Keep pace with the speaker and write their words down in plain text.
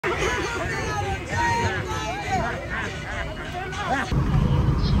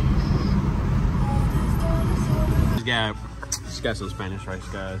got some Spanish rice,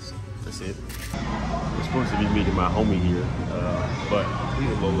 guys. That's it. I'm supposed to be meeting my homie here, but he's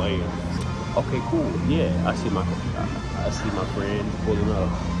a little late. Okay, cool. Yeah, I see my friend pulling up.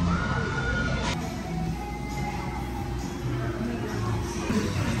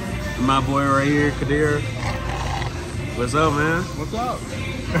 My boy right here, Kadir. What's up, man? What's up?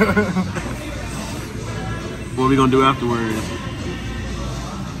 What are we gonna do afterwards?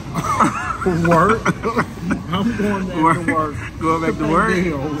 Work. I'm going back to work. Going back to work?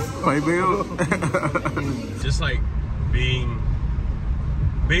 Bills. Pay bills. Just like being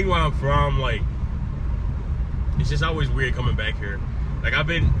where I'm from, like it's just always weird coming back here. Like I've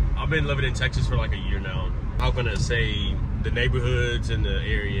been living in Texas for like a year now. I'm gonna say the neighborhoods and the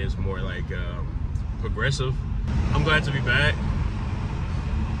area is more like progressive. I'm glad to be back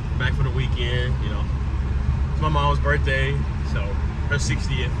for the weekend. You know, it's my mom's birthday, so her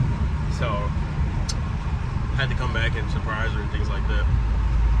 60th. So I had to come back and surprise her and things like that.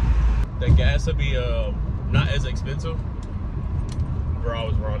 The gas will be not as expensive. Bro, I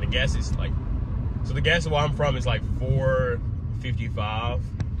was wrong. The gas is like, so the gas where I'm from is like $4.55.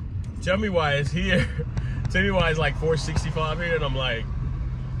 Tell me why it's here. Tell me why it's like $4.65 here, and I'm like,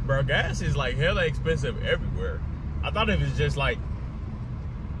 bro, gas is like hella expensive everywhere. I thought it was just like,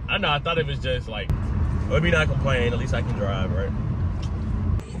 I thought it was just like, let me not complain, at least I can drive, right?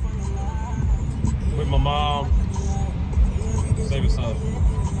 With my mom. Say what's up.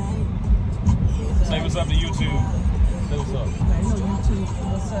 Say what's up to YouTube. Say what's up. Hello YouTube.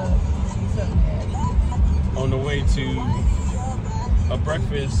 What's up? What's up, Daddy? On the way to a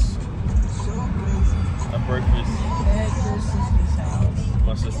breakfast. At your sister's house.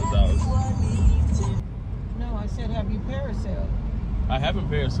 My sister's house. No, I said have you parasailed? I haven't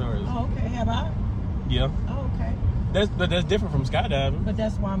parasailed. Oh, okay. Have I? Yeah. Oh, okay. That's different from skydiving. But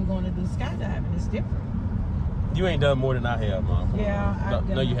that's why I'm going to do skydiving. It's different. You ain't done more than I have, Mom. Yeah,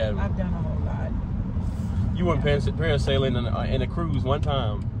 No, you haven't. I've done a whole lot. You went parasailing in a cruise one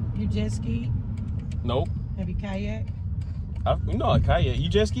time. You jet skied? Nope. Have you kayak? You know a kayak. You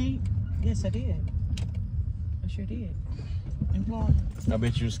jet skied? Yes, I did. I sure did. In Florida. I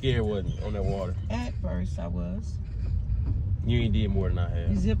bet you were scared, wasn't you, on that water? At first, I was. You ain't did more than I have.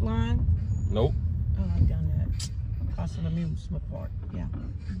 You zip line? Nope. Oh, I've done that. Castle Amusement Park. Yeah.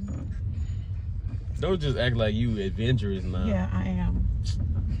 Don't just act like you adventurous now. Yeah, I am.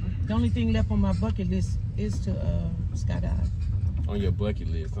 The only thing left on my bucket list is to skydive. On your bucket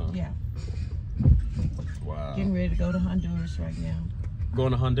list, huh? Yeah. Wow. Getting ready to go to Honduras right now.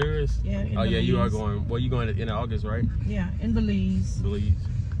 Going to Honduras? Yeah. Oh, yeah, you are going. Well, you going in August, right? Yeah, in Belize. Belize.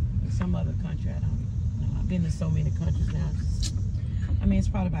 And some other country. I don't know. I've been to so many countries now. I mean, it's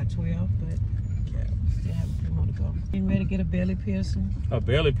probably about 12, but yeah, still have a few more to go. Getting ready to get a belly piercing. A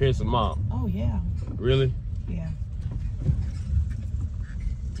belly piercing, Mom? Oh, yeah. Really? Yeah.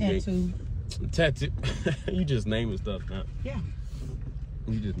 Tattoo. Tattoo? You just naming stuff now. Yeah.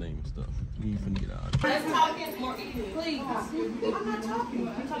 You just naming stuff. You ain't finna get out of it. Let's talk more eating, please. I'm not talking.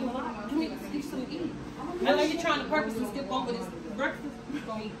 I'm talking a lot. Can we eat some eat? I know you're trying to purposely skip over this breakfast.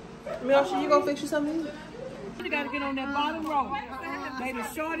 Go eat. Milsha, you gonna fix you something? You gotta get on that bottom row. They the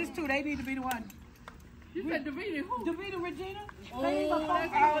shortest too. They need to be the one. You said Davina who? Davina Regina. Oh,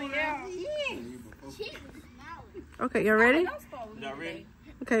 yeah. Okay, y'all ready? Y'all ready?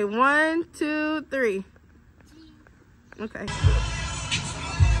 Okay, 1, 2, 3. Okay.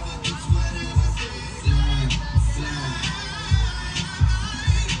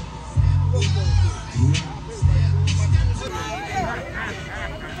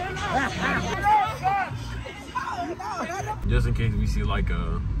 Just in case we see like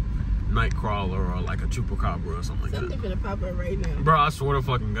a night crawler or like a chupacabra or something like Something that. gonna pop up right now. Bro, I swear to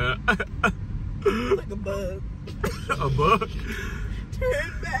fucking God. Like a bug. A bug?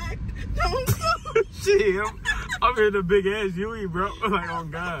 Turn back. Don't go. Shit, I'm hitting a big ass Yui, bro. Like, on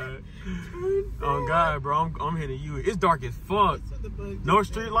God. On God, bro. I'm hitting Yui. It's dark as fuck. No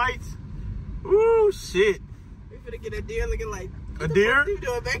street lights? Ooh, shit. We finna get a deer looking like a deer? What you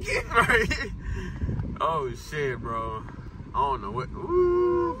doing back here? Right. Oh shit, bro. I don't know what.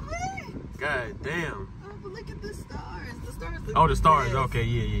 Ooh. God damn. Oh, but look at the stars. The stars look Oh, the stars. best. Okay,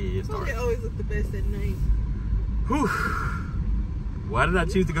 yeah, stars. They always look the best at night. Whew. Why did I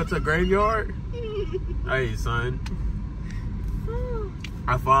choose to go to a graveyard? Hey, son.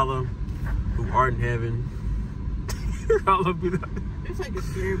 Our Father, who art in heaven. Hallowed be thy. It's like a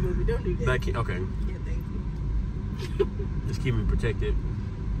scary movie. Don't do that. Okay. Yeah, thank you. Just keep me protected.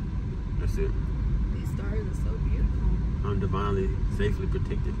 That's it. These stars are so beautiful. I'm divinely, safely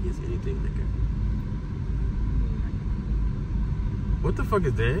protected against anything that can. What the fuck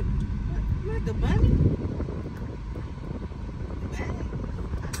is that? Like a bunny?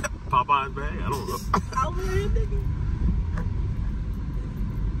 Popeye's bag? I don't know. Over here, nigga.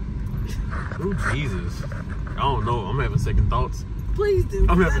 Oh, Jesus. I don't know. I'm having second thoughts. Please do.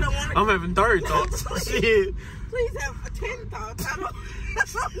 I'm I don't want to. having third thoughts. Shit. Please have 10 thoughts. I don't want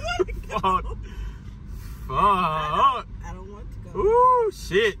to go. Fuck. I don't want to go. Ooh,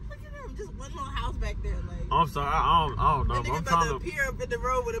 shit. Look at them. Just one little house back there. Like, I'm sorry. I don't know. that nigga I'm about trying to to. appear up in the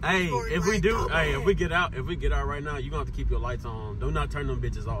road with a Hey, passport, if we like, do, oh, hey, man. if we get out right now, you gonna have to keep your lights on. Do not turn them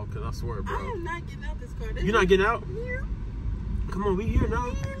bitches off, cause I swear, I bro. am not getting out this car. You not getting out? Here. Come on, we here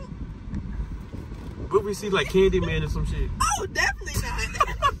now. What we see like Candyman or some shit? Oh, definitely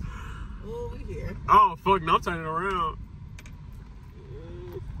not. Oh, we here. Oh fuck! No, I'm turning around.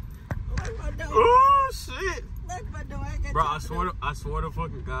 Lock my door. Oh shit! Lock my door. I got Bro, time I swear to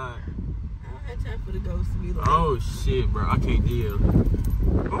fucking God. I don't have time for the ghost to be like. Oh shit, bro, I can't deal.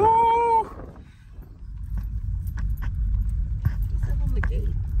 Ooh! What's up on the gate?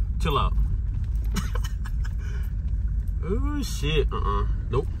 Chill out. Oh shit,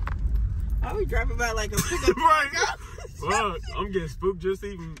 nope. Are we driving by like a pickup? Right. Fuck, I'm getting spooked just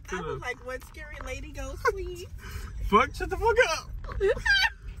even. I was like, what scary lady ghost, please? Fuck, shut the fuck up.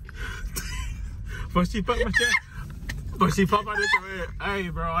 Fuck, she fucked my chest. Fuck, she popped out at your head. Hey,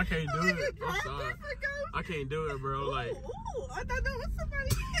 bro, I can't do it. I'm sorry. I can't do it, bro. Like, Ooh, I thought that was somebody.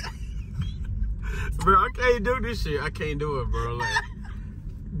 bro, I can't do this shit. I can't do it, bro. Like,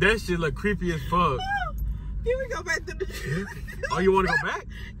 that shit look creepy as fuck. Can we go back to the Oh, you want to go back?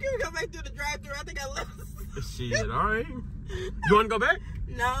 Can we go back to the drive-thru? I think I left. Shit, all right. You want to go back?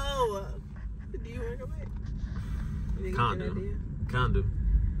 No. Do you want to go back? Kinda.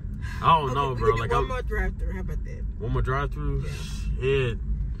 I don't know, bro. Like, one more drive-thru. How about that? One more drive-thru? Yeah. Shit.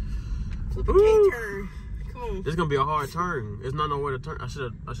 Flip a Ooh. K-turn. Come on. It's gonna be a hard turn. It's not nowhere to turn. I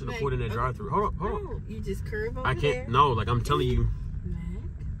should have Mac, put in that okay. drive-thru. Hold up. No, you just curve over I there. can't. No, like I'm telling you.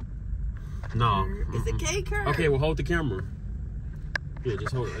 Mac, No. curve. It's a K-curve. Okay, well hold the camera. Yeah,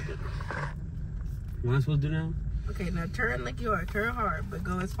 just hold it right there. What am I supposed to do now? Okay, now turn like you are. Turn hard, but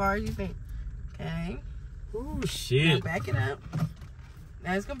go as far as you think. Okay. Oh Now shit. back it up.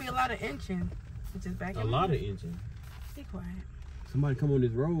 Now it's gonna be a lot of inching. So just back it A up. lot of engine. Be quiet. Somebody come on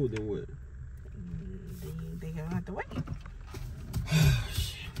this road, then what? They gonna have to wait.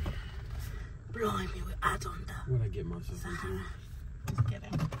 Blowing me with I don't know. What'd I get myself into? Just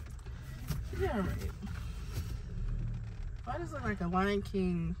kidding. Yeah, right. Why does it look like a Lion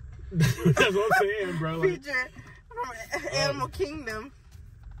King That's what I'm saying, bro. Like, feature from Animal Kingdom?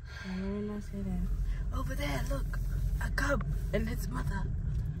 Where did I say that? Over there, look. A cub and its mother.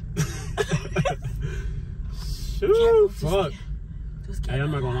 Shoo, fuck. Just Hey,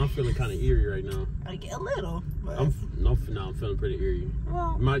 I'm not gonna. I'm feeling kind of eerie right now. I get a little. But I'm feeling pretty eerie.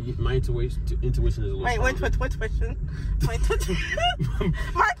 well, My intuition is a little. wait, stronger. which question? My tuition.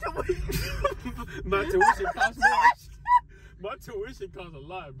 My tuition. My tuition costs more. My tuition costs a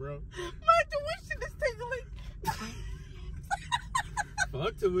lot, bro. My tuition is tingling.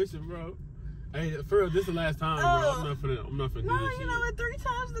 Fuck tuition, bro. Hey, for real, this is the last time, bro. I'm not finna No, do this you shit. know what? 3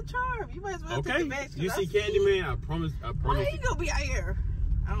 times the charm. You might as well take Okay, the back. you see Candyman? I promise. Why you gonna be out here?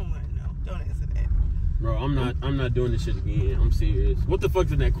 I don't want to know. Don't answer that. Bro, I'm not doing this shit again. I'm serious. What the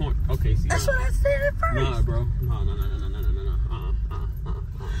fuck's in that corner? Okay, see. That's what I said at first. Nah, bro. No.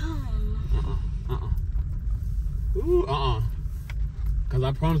 Ooh, Cause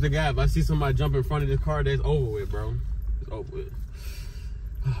I promised the guy if I see somebody jump in front of this car, that's over with, bro. It's over with.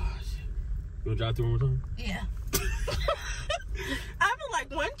 Oh shit. You wanna drive through one more time? Yeah. I would like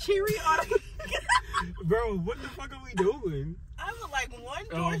one cherry on. Bro, what the fuck are we doing? I would like one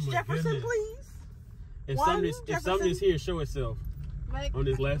Oh, George my Jefferson, goodness. please. If One something is here, show itself. Mac, On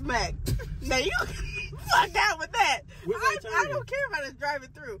this left? Mac. Now you fuck out with that. Where's I that turn? don't care about us driving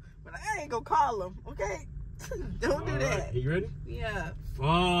through, but I ain't gonna call him. Okay. Don't do that. Right. You ready? Yeah.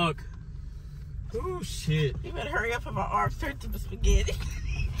 Fuck. Oh shit. You better hurry up for my arms turn to spaghetti.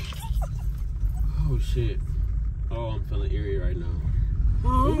 Oh shit. Oh, I'm feeling eerie right now.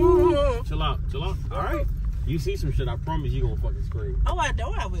 Ooh. Chill out. All right. You see some shit, I promise you gonna fucking scream. Oh, I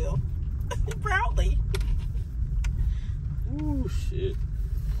know I will. Proudly. Ooh shit.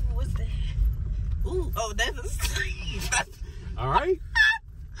 What's that? Ooh, oh, that's a All right.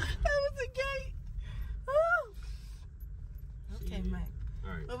 that was a gate. Ooh. Okay, Shit. Mac.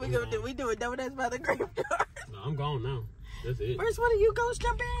 All right. What we I'm gonna gone. do? We do a donuts by the graveyard. No, I'm gone now. That's it. First one of you ghosts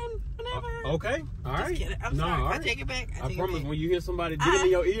jump in whenever. Okay. All Just right. kidding. I'm No, sorry. all I right. take it back. I promise when you hear somebody dig in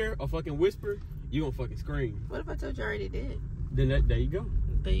your ear or fucking whisper, you gonna fucking scream. What if I told you I already did? Then there you go.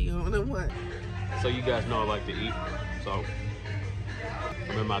 There you go. Then what? So you guys know I like to eat. So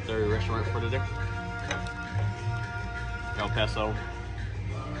I'm in my third restaurant for today. El Paso.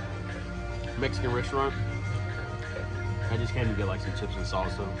 Mexican restaurant. I just came to get like some chips and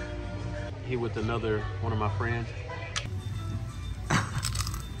salsa. Here with one of my friends.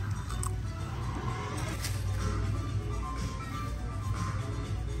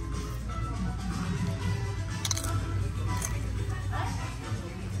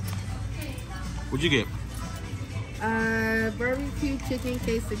 What'd you get? Barbecue chicken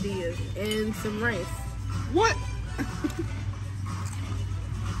quesadillas and some rice. What?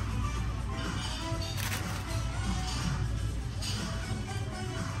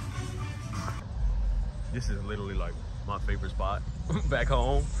 This is literally like my favorite spot back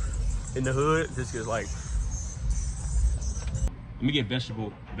home in the hood. Just cause like, let me get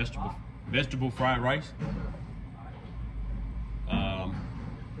vegetable fried rice.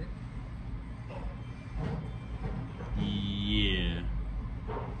 Yeah.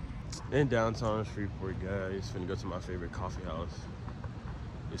 In downtown Shreveport, guys, finna go to my favorite coffee house.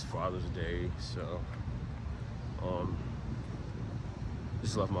 It's Father's Day, so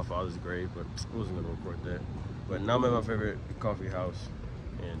just left my father's grave, but I wasn't gonna record that. But now I'm at my favorite coffee house,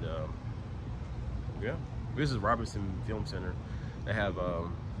 and yeah, this is Robertson Film Center. They have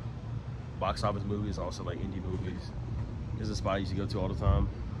box office movies, also like indie movies. This is a spot I used to go to all the time.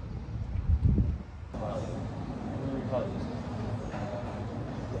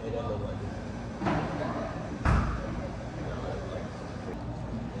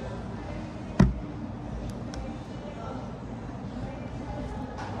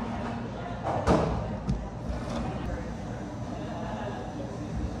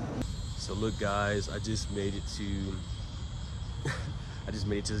 So look, guys, I just made it to this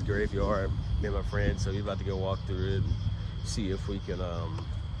graveyard, me and my friend. So we're about to go walk through it and see if we can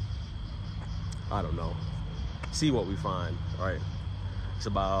I don't know, see what we find. All right, it's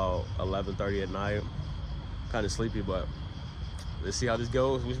about 11:30 at night. Kind of sleepy, but let's see how this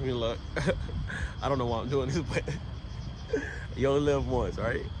goes. Wish me luck. I don't know why I'm doing this, but you only live once, all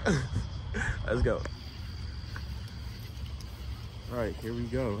right? Let's go. All right, here we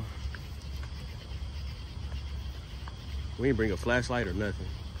go. We didn't bring a flashlight or nothing.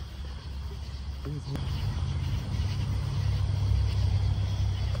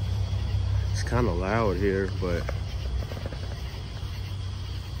 It's kind of loud here, but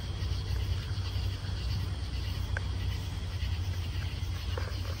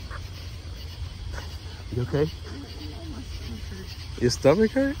you okay? Your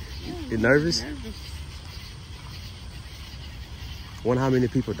stomach hurt? You nervous? Wonder how many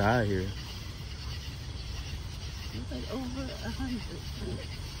people died here. Like over 100.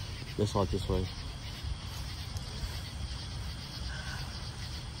 Let's walk this way.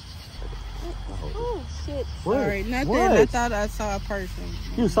 Oh shit! What? Sorry, nothing. What? I thought I saw a person.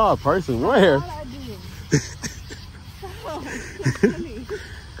 You saw a person? Where? I thought I did. Oh, funny.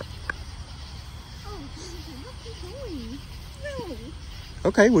 Oh, what you doing? No.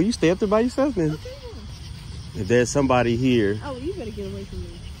 Okay, well you stay up there by yourself then. Okay. If there's somebody here. Oh, you better get away from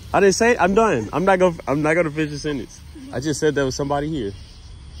me. I didn't say it. I'm done. I'm not gonna finish the sentence. I just said there was somebody here.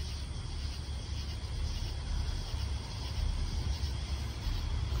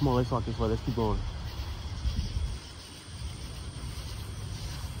 Come on, let's walk this way. Let's keep going.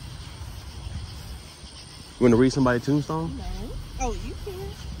 You want to read somebody's tombstone? No. Oh, you can.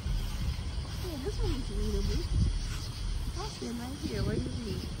 Yeah, this one is readable. I'll stand right here. Where you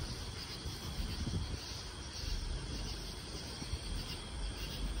read?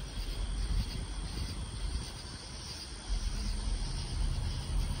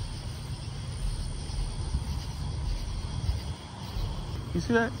 You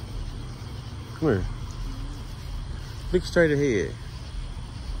see that? Come here. Look straight ahead.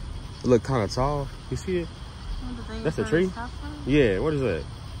 It look kind of tall. You see it? That's a tree? Yeah, what is that? I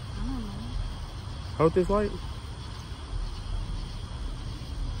don't know. Hold this light.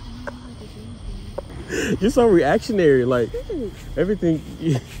 You're so reactionary, like everything.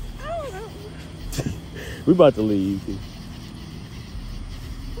 We about to leave.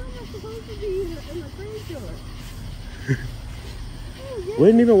 Why am I supposed to be in the graveyard? We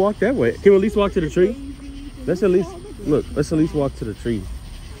didn't even walk that way. Can we at least walk to the tree? Let's at least look. Let's at least walk to the tree.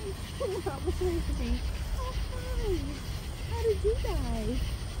 How did you die?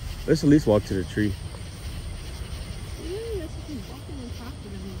 Let's at least walk to the tree.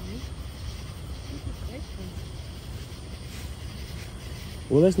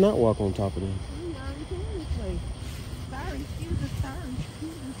 Well, let's not walk on top of them. Sorry, excuse us.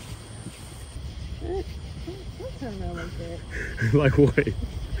 Don't turn around like that. Like what?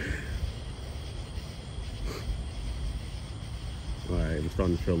 All right, I'm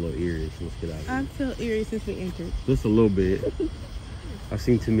starting to feel a little eerie. So let's get out of here. I feel eerie since we entered. Just a little bit. I've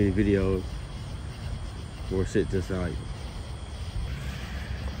seen too many videos. Or shit just like.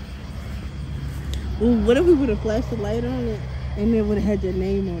 Ooh, what if we would have flashed the light on it and it would have had your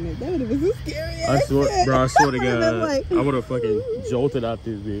name on it? That would have been so scary. I swear, bro, I swear to God, like, I would have fucking jolted out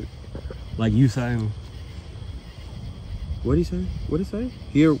this bitch. Like you saying. What did he say? What did he say?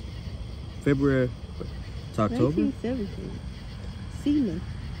 Here, February, it's October? 1917. Seaman.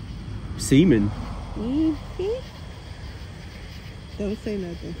 Semen. Mm-hmm. Don't say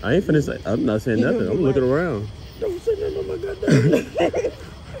nothing. I ain't finna say, I'm not saying nothing. I'm looking around. Don't say nothing on my goddamn.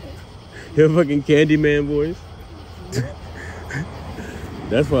 Your fucking Candyman voice.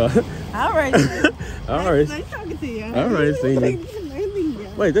 That's why. All right. All right. Nice talking to you. All right, Seaman.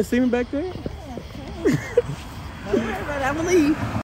 Wait, that's Seaman back there? All right, but I'm gonna leave.